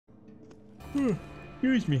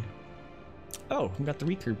Excuse me. Oh, we got the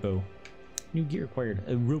recurve bow. New gear acquired.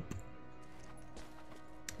 A rope.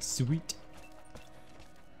 Sweet.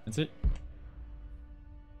 That's it.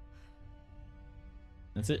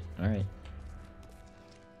 That's it. Alright.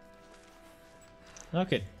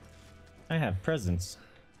 Okay. I have presents.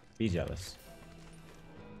 Be jealous.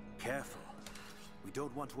 Careful. We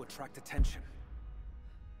don't want to attract attention.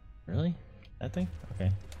 Really? That thing?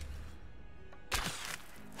 Okay.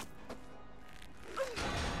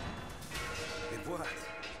 It worked.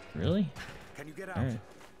 Really? Can you get out? Alright.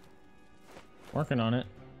 Working on it.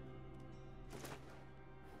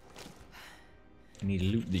 I need to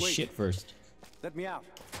loot this Wait. shit first. Let me out.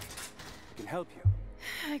 I can help you.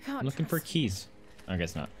 I can't. I'm looking for keys. I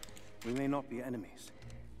guess not. We may not be enemies.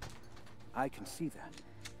 I can see that.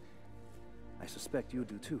 I suspect you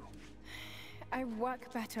do too. I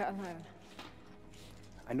work better alone.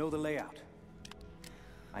 I know the layout.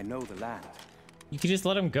 I know the land. You could just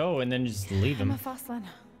let him go and then just leave I'm him a fast learner.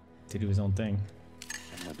 to do his own thing.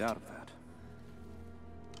 I've no doubt of that.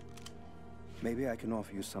 Maybe I can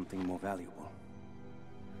offer you something more valuable.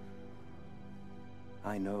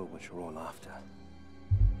 I know what you're all after.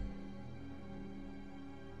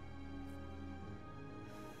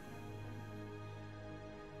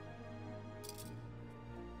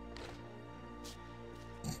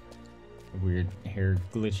 Weird hair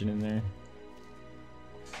glitching in there.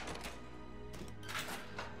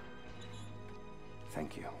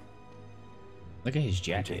 Thank you. Look at his I'm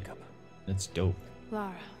jacket. Jacob. That's dope.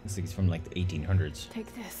 Lara, Looks like he's from like the 1800s.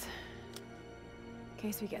 take this. In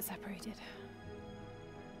case we get separated.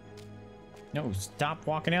 No, stop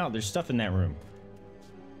walking out. There's stuff in that room.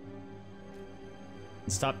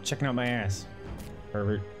 And stop checking out my ass.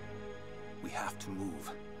 Pervert. We have to move.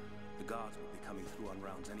 The guards will be coming through on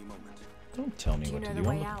rounds any moment. Don't tell me Do you what to know do. the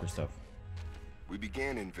I'm way looking for out? stuff. We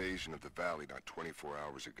began invasion of the valley not 24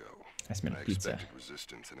 hours ago. I smell I pizza. expected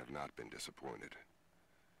resistance and have not been disappointed.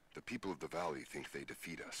 The people of the valley think they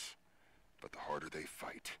defeat us, but the harder they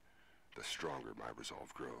fight, the stronger my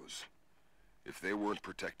resolve grows. If they weren't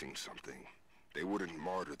protecting something, they wouldn't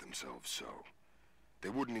martyr themselves so. They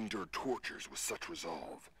wouldn't endure tortures with such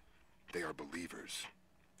resolve. They are believers.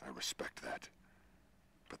 I respect that.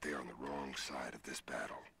 But they are on the wrong side of this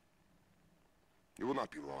battle. It will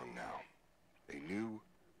not be long now. A new,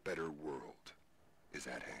 better world is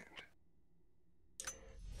at hand.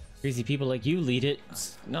 Crazy people like you lead it.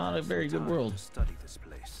 It's not a very good Time world. to study this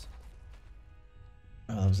place.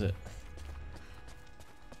 Oh, that was it.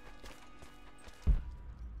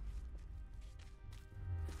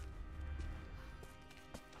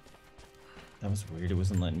 That was weird. It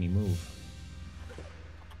wasn't letting me move.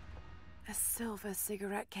 A silver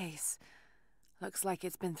cigarette case. Looks like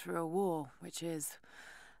it's been through a war, which is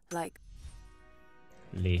like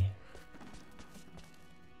Lee.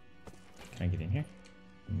 Can I get in here?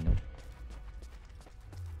 Nope.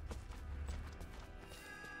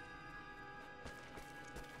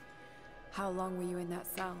 how long were you in that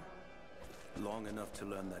cell? Long enough to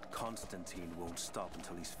learn that Constantine won't stop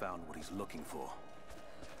until he's found what he's looking for.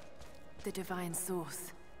 The divine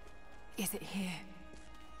source. Is it here?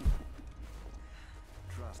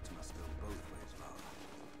 Trust must go both ways, Lara.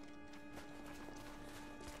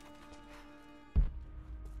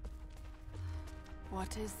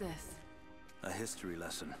 What is this? A history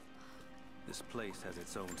lesson. This place has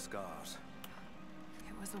its own scars.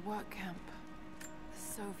 It was a work camp. The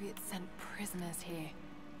Soviets sent prisoners here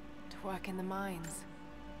to work in the mines.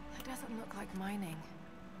 That doesn't look like mining.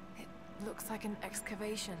 It looks like an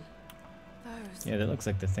excavation. Those. Yeah, that looks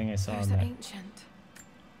like the thing I saw Those in are that. ancient.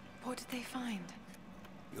 What did they find?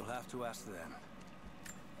 You'll have to ask them.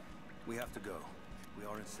 We have to go. We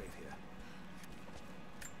aren't safe here.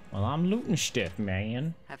 Well, I'm looting stuff,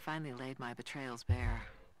 man. I finally laid my betrayals bare.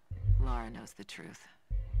 Lara knows the truth.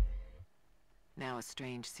 Now a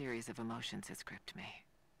strange series of emotions has gripped me.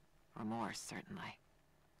 Remorse, certainly.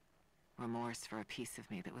 Remorse for a piece of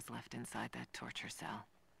me that was left inside that torture cell.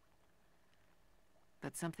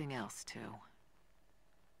 But something else, too.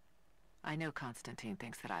 I know Constantine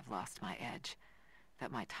thinks that I've lost my edge,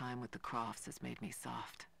 that my time with the Crofts has made me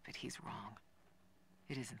soft, but he's wrong.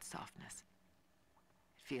 It isn't softness.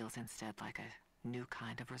 It feels instead like a new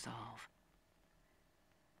kind of resolve.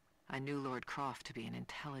 I knew Lord Croft to be an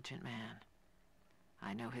intelligent man.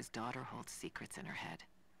 I know his daughter holds secrets in her head.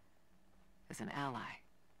 As an ally,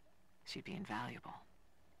 she'd be invaluable.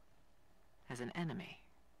 As an enemy,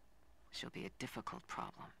 she'll be a difficult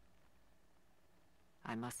problem.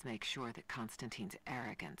 I must make sure that Constantine's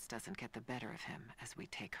arrogance doesn't get the better of him as we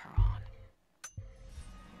take her on.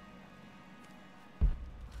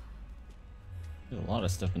 There's a lot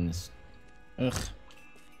of stuff in this Ugh.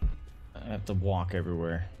 I have to walk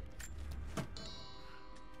everywhere.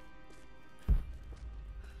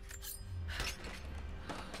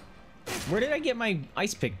 Where did I get my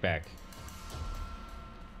ice pick back?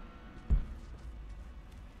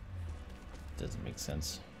 Doesn't make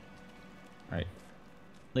sense. Alright.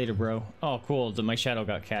 Later, bro. Oh, cool. My shadow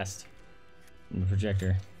got cast in the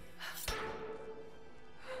projector.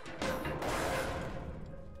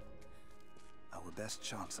 Our best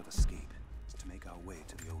chance of escape is to make our way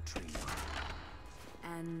to the old tree.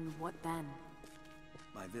 And what then?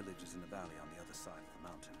 My village is in the valley on the other side of the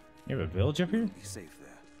mountain. You have a village up here? We'll be safe there.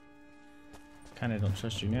 Kinda don't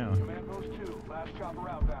trust you now. Command post 2, last chopper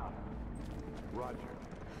outbound. Roger.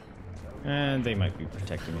 And they might be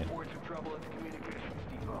protecting it. Reports of trouble at the communications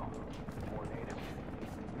depot. More natives?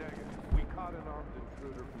 Negative. We caught an armed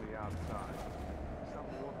intruder from the outside. Some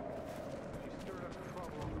woman. She stirred up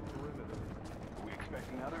trouble on the perimeter. Are we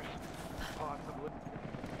expecting others? Possibly.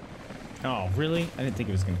 Oh, really? I didn't think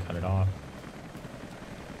it was gonna cut it off.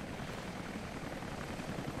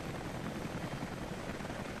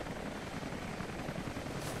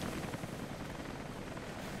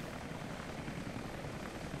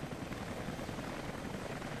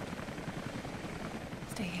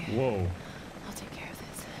 Stay here. Whoa. I'll take care of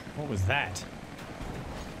this. What was that?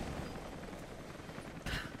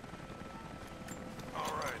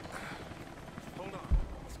 All right. Hold on.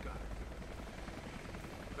 Scott.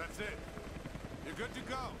 That's it. You're good to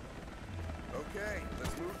go. Okay,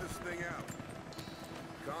 let's move this thing out.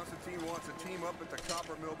 Constantine wants a team up at the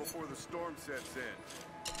copper mill before the storm sets in.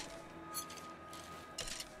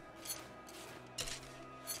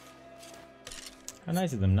 How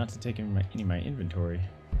nice of them not to take any of my inventory.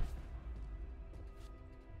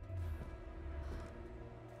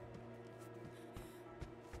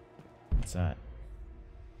 What's that?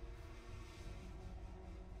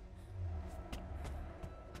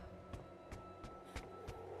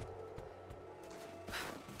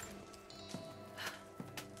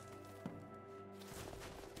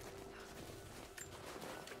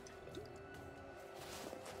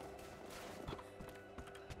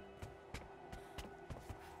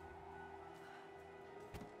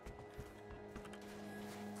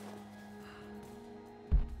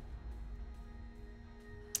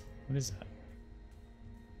 What is that?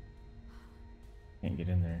 Can't get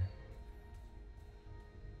in there.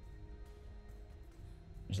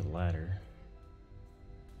 There's a ladder.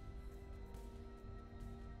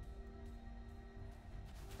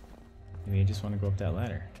 Maybe I just want to go up that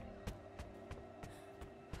ladder.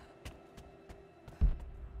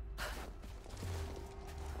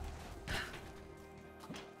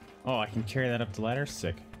 Oh, I can carry that up the ladder?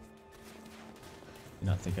 Sick. Did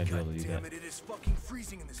not think I'd be able to do that. Damn it, it is fucking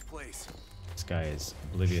freezing in this place. This guy is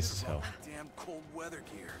oblivious as hell. Damn cold weather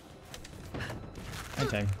gear. Hi,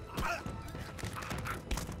 Tang.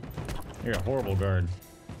 You're a horrible guard.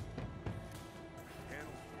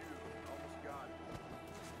 Handles you. Almost got it.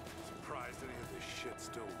 Surprised any of this shit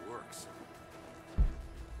still works.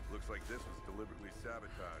 Looks like this was deliberately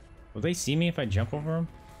sabotaged. Will they see me if I jump over them?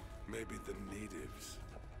 Maybe the natives.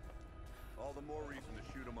 All the more reason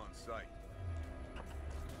to shoot them on sight.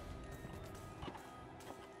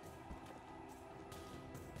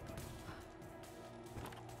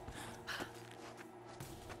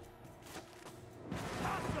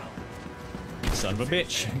 Son of a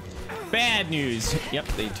bitch. Bad news. Yep,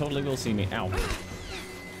 they totally will see me. Ow.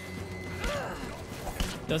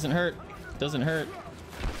 Doesn't hurt. Doesn't hurt.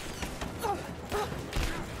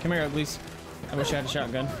 Come here, uglies. I wish I had a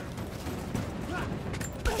shotgun.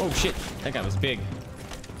 Oh shit, that guy was big.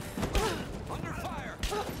 Under fire.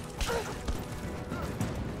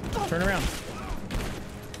 Turn around.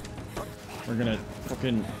 We're gonna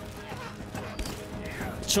fucking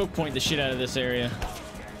choke point the shit out of this area.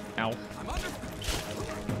 Ow.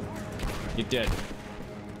 You're dead.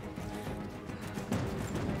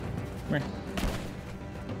 Come here.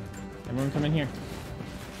 Everyone come in here.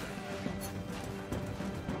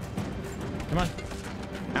 Come on.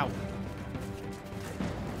 Ow.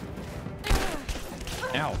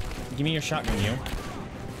 Ow. Give me your shotgun, yo.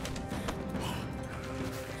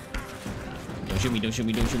 Don't shoot me, don't shoot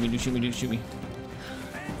me, don't shoot me, don't shoot me, don't shoot me.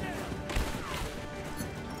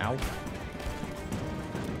 Ow.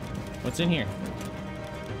 What's in here?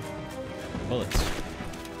 Bullets.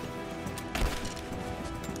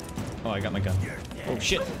 Oh, I got my gun. Oh,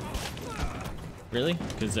 shit. Really?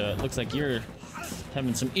 Because it looks like you're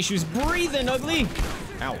having some issues breathing, ugly.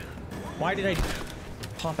 Ow. Why did I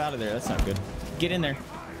pop out of there? That's not good. Get in there.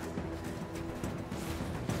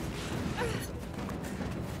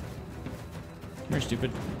 Come here,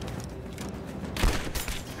 stupid.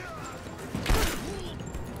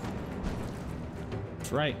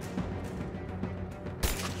 That's right.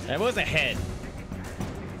 That was a head.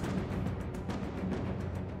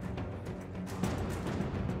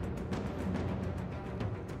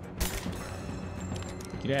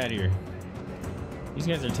 Get out of here. These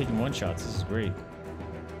guys are taking one shots. This is great.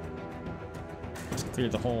 Let's clear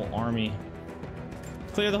the whole army.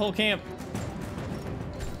 Clear the whole camp.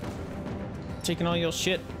 Taking all your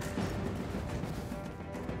shit.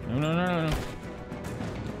 No, no, no, no, no.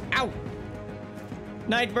 Ow!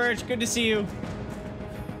 Night Birch, good to see you.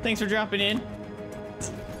 Thanks for dropping in.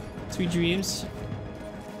 Sweet dreams.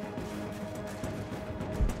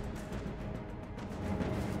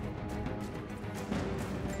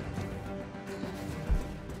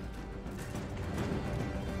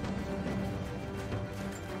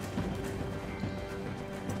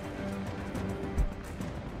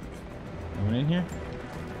 Anyone in here?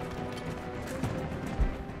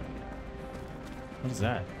 What is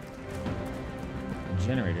that? A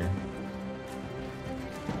generator.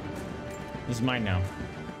 This is mine now.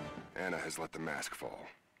 Anna has let the mask fall.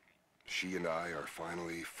 She and I are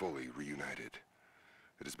finally fully reunited.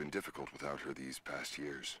 It has been difficult without her these past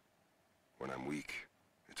years. When I'm weak,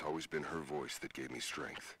 it's always been her voice that gave me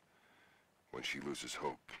strength. When she loses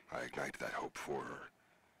hope, I ignite that hope for her.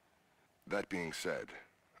 That being said,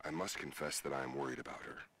 I must confess that I am worried about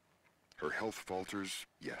her. Her health falters,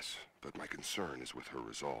 yes, but my concern is with her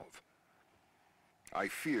resolve. I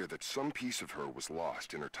fear that some piece of her was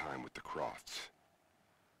lost in her time with the Crofts.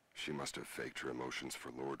 She must have faked her emotions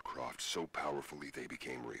for Lord Croft so powerfully they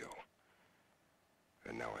became real.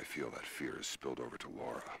 And now I feel that fear has spilled over to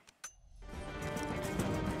Laura.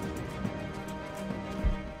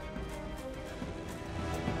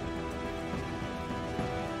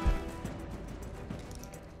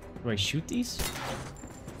 Do I shoot these?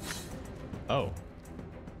 Oh.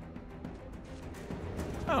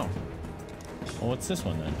 Oh. Well, what's this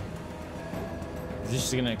one then? Is this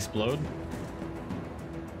just gonna explode?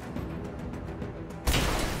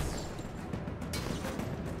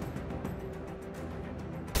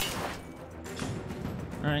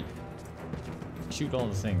 Alright. Shoot all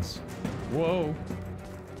the things. Whoa.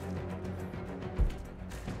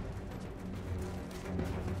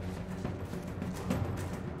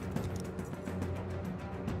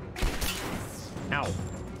 Ow.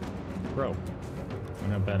 Bro.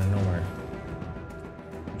 Went up out of nowhere.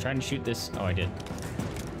 I'm trying to shoot this. Oh, I did.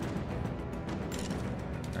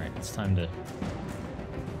 Alright, it's time to...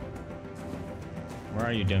 Where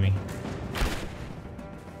are you, dummy?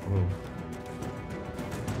 Whoa.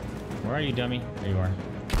 Where are you, dummy? There you are.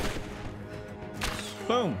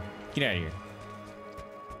 Boom! Get out of here.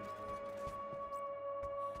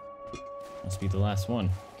 Must be the last one.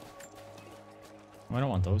 Oh, I don't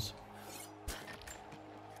want those.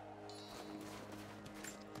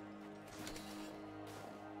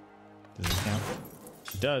 Does it count?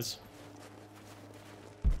 It does.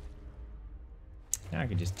 Now I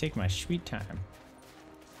can just take my sweet time.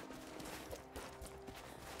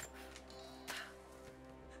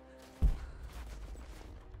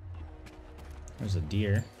 There's a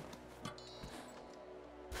deer.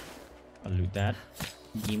 I'll loot that.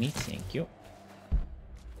 Gimme, thank you.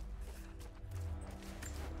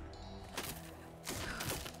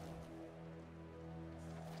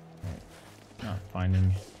 Right. Not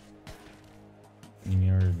finding any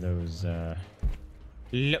more of those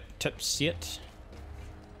laptops yet.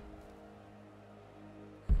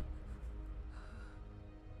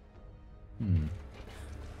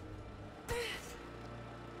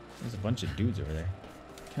 There's a bunch of dudes over there.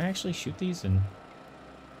 Can I actually shoot these and...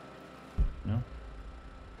 No?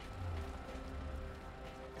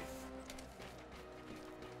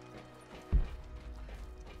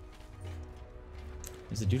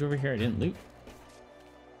 There's a dude over here I didn't loot.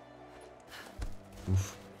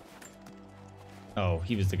 Oof. Oh,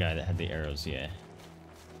 he was the guy that had the arrows, yeah.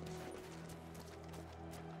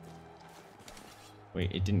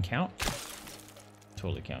 Wait, it didn't count?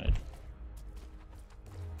 Totally counted.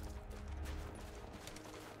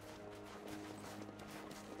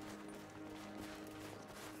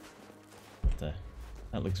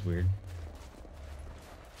 That looks weird.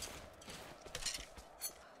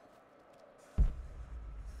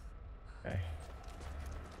 Okay.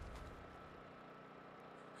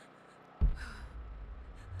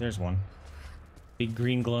 There's one. Big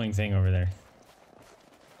green glowing thing over there.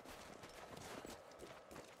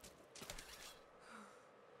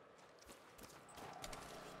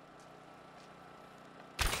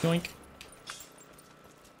 Yoink.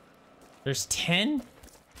 There's 10?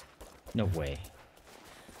 No way.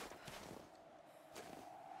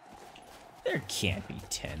 There can't be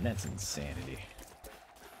 10. That's insanity.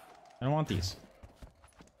 I don't want these.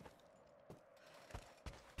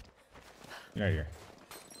 Get out of here.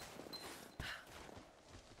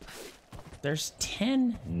 There's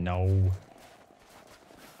 10? No.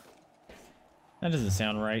 That doesn't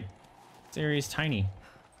sound right. This area is tiny.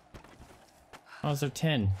 How is there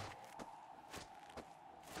 10?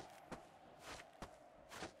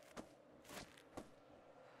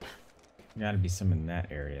 Gotta be some in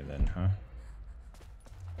that area then, huh?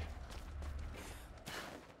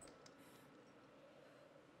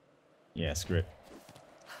 Yeah, screw it.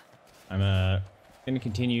 I'm gonna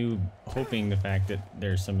continue hoping the fact that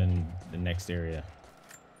there's some in the next area.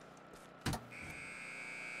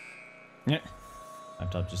 Yeah.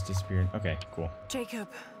 Laptop just disappeared. Okay, cool. Jacob,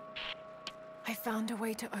 I found a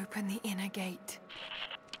way to open the inner gate.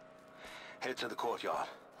 Head to the courtyard.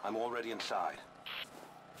 I'm already inside.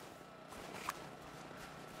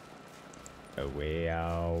 A way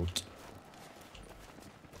out.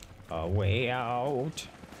 A way out.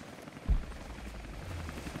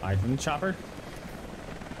 Hide from the chopper.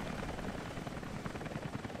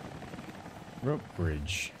 Rope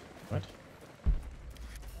bridge. What?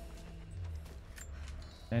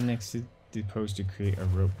 And next to the post to create a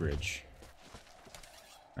rope bridge.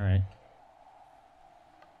 Alright.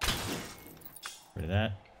 Rid of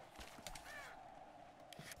that.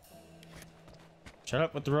 Shut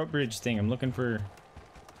up with the rope bridge thing. I'm looking for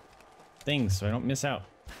things so I don't miss out.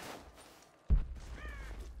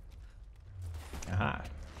 Aha.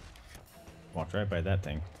 Walked right by that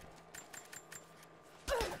thing.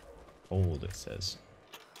 Hold, it says.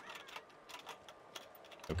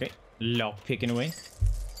 Okay. Lock picking away.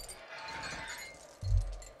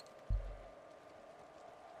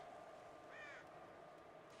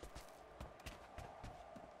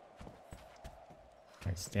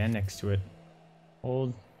 Alright, stand next to it.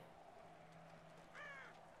 Hold.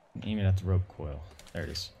 Aim it at the rope coil. There it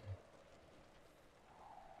is.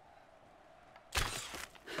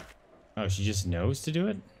 Oh, she just knows to do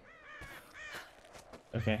it?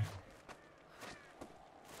 Okay.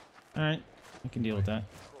 Alright, I can deal with that.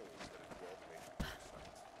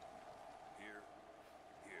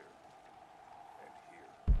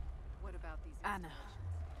 What about these? Anna,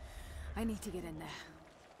 I need to get in there.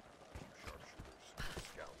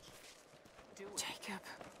 Jacob,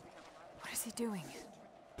 what is he doing?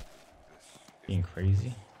 Being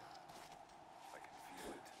crazy.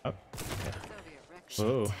 Oh, okay.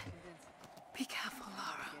 Whoa. Be careful,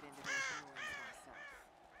 Lara.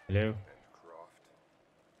 Hello.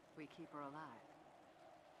 We keep her alive.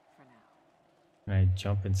 For now. Can I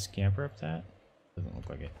jump and scamper up that? Doesn't look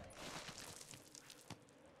like it.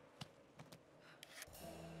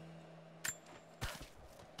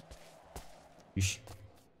 Yeesh.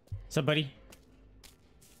 What's up, buddy? You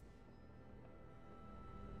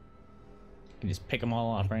can just pick them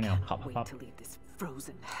all off right now. Pop, pop, pop. To leave this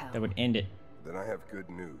frozen hell. That would end it. Then I have good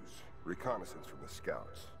news. Reconnaissance from the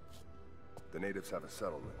scouts. The natives have a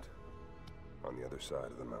settlement on the other side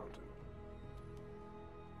of the mountain.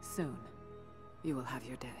 Soon, you will have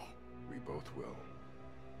your day. We both will.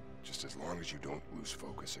 Just as long as you don't lose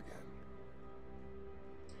focus again.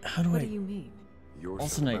 How do What do you mean? You're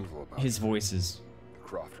Also, sentimental about his her. voice is... The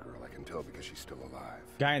Croft girl, I can tell because she's still alive.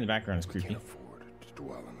 Guy in the background is We creepy. can't afford to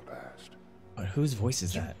dwell in the past. But whose voice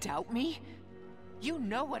is You that? doubt me? You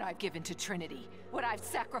know what I've given to Trinity, what I've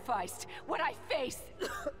sacrificed, what I face.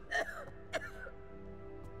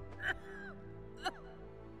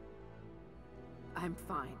 I'm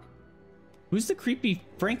fine. Who's the creepy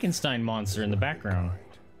Frankenstein monster in the background?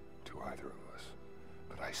 To either of us,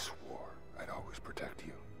 but I swore I'd always protect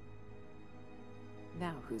you.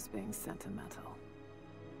 Now who's being sentimental?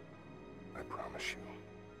 I promise you.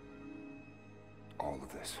 All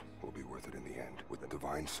of this will be worth it in the end. With the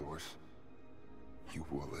divine source, you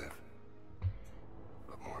will live.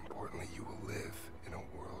 But more importantly, you will live in a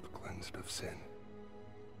world cleansed of sin.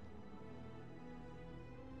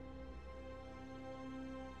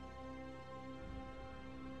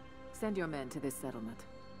 Send your men to this settlement.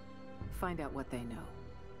 Find out what they know.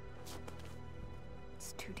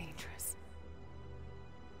 It's too dangerous.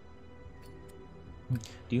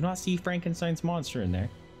 Do you not see Frankenstein's monster in there?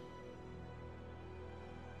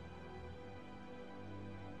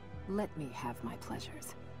 Let me have my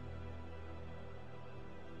pleasures.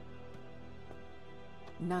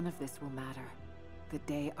 None of this will matter. The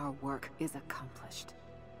day our work is accomplished.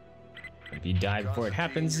 If you die before it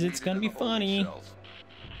happens, it's gonna be funny.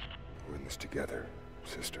 We're in this together,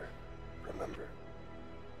 sister. Remember.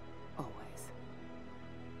 Always.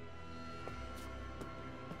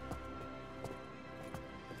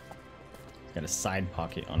 Got a side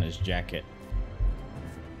pocket on his jacket.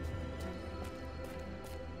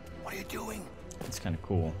 What are you doing? It's kind of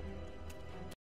cool.